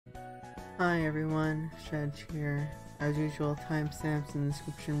Hi everyone, Shed here. As usual, timestamps in the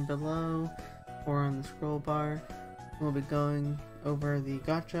description below or on the scroll bar. We'll be going over the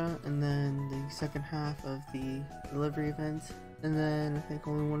gacha and then the second half of the delivery event, and then I think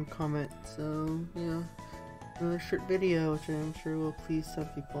only one comment, so yeah, another short video which I'm sure will please some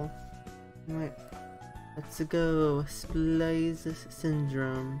people. Alright, let's go. Spitze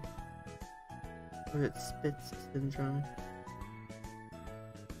Syndrom. Or it's Spitze Syndrome.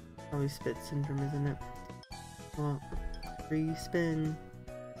 Probably Spitze Syndrome, isn't it? Well, free spin.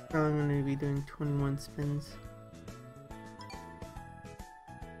 Probably going to be doing 21 spins.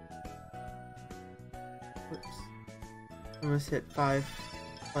 Whoops. Almost hit 5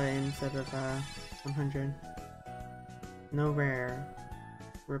 play instead of 100. No rare.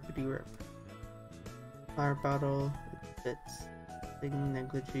 Rippity rip. Fire bottle. Fits. Big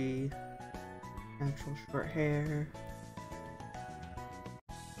negligee. Natural short hair.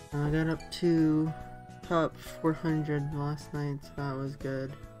 I got up to top 400 last night, so that was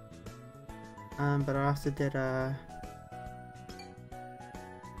good. But I also did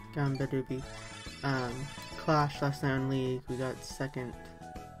Clash last night on League. We got second.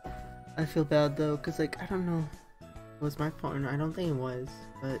 I feel bad though, cause like I don't know, it was my fault or not. I don't think it was,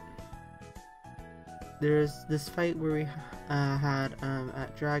 but there's this fight where we had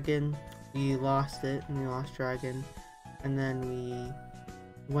at Dragon. We lost it, and we lost Dragon, and then we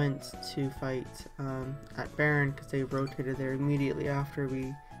went to fight at Baron because they rotated there immediately after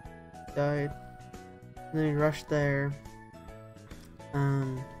we died. And then we rushed there.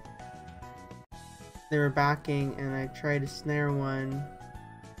 They were backing and I tried to snare one,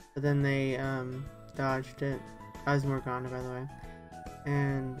 but then they dodged it. I was Morgana, by the way,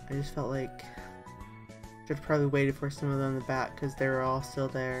 and I just felt like I should have probably waited for some of them in the back because they were all still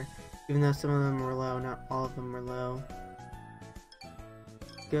there, even though some of them were low. Not all of them were low.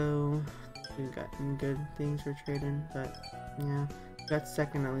 Go. We got some good things for trading, but yeah, we got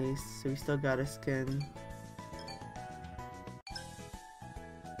second at least, so we still got a skin.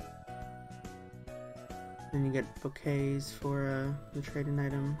 Then you get bouquets for the trading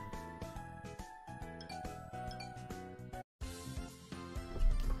item.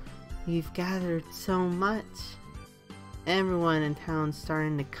 We've gathered so much. Everyone in town's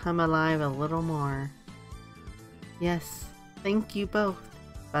starting to come alive a little more. Yes, thank you both.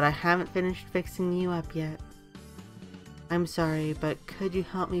 But I haven't finished fixing you up yet. I'm sorry, but could you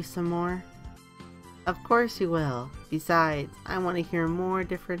help me some more? Of course you will. Besides, I want to hear more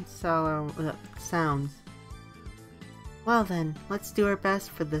different sounds. Well then, let's do our best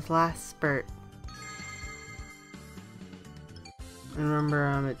for this last spurt. And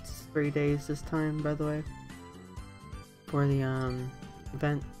remember, it's 3 days this time, by the way, for the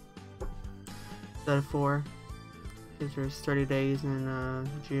event instead of 4. Because there's 30 days in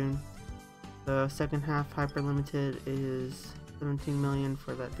June. The second half hyper limited is 17 million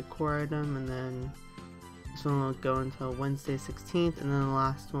for that decor item, and then this one will go until Wednesday 16th, and then the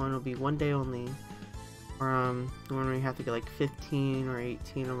last one will be 1 day only, or the one where you have to get like 15 or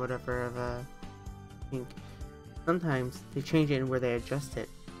 18 or whatever of I think sometimes they change it where they adjust it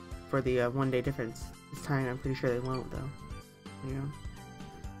for the 1 day difference. This time I'm pretty sure they won't though. Yeah.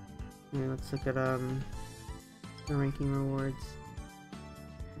 Anyway, let's look at the ranking rewards.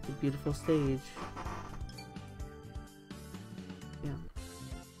 It's a beautiful stage. Yeah.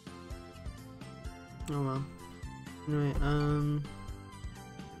 Oh well. Anyway, I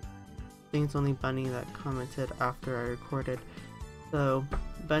think it's only Bunny that commented after I recorded. So,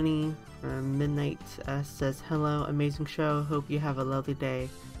 Bunny from Midnight says, "Hello, amazing show. Hope you have a lovely day."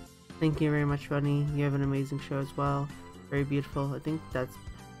 Thank you very much, Bunny. You have an amazing show as well. Very beautiful. I think that's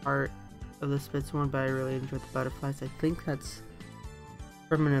part of the Spitze one, but I really enjoyed the butterflies. I think that's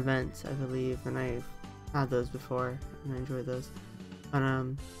from an event, I believe, and I've had those before and I enjoyed those. But I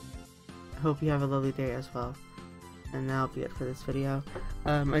hope you have a lovely day as well. And that'll be it for this video.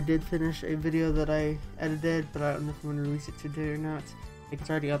 I did finish a video that I edited, but I don't know if I'm going to release it today or not. It's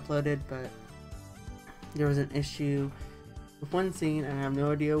already uploaded, but there was an issue with one scene and I have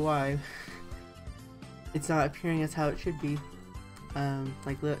no idea why. It's not appearing as how it should be.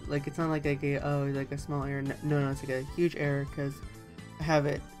 Like it's not like like a small error. No, it's like a huge error because I have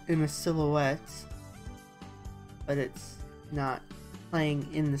it in a silhouette, but it's not playing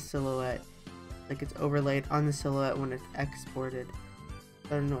in the silhouette. Like it's overlaid on the silhouette when it's exported. I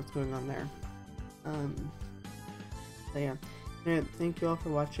don't know what's going on there. So yeah. Anyway, thank you all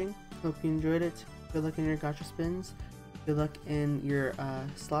for watching. Hope you enjoyed it. Good luck in your gacha spins. Good luck in your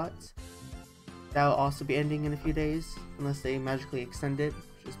slots. That will also be ending in a few days, unless they magically extend it,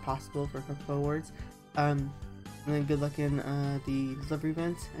 which is possible for Cocoppa awards. And then good luck in the delivery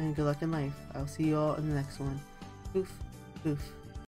events, and good luck in life. I'll see you all in the next one. Poof, poof.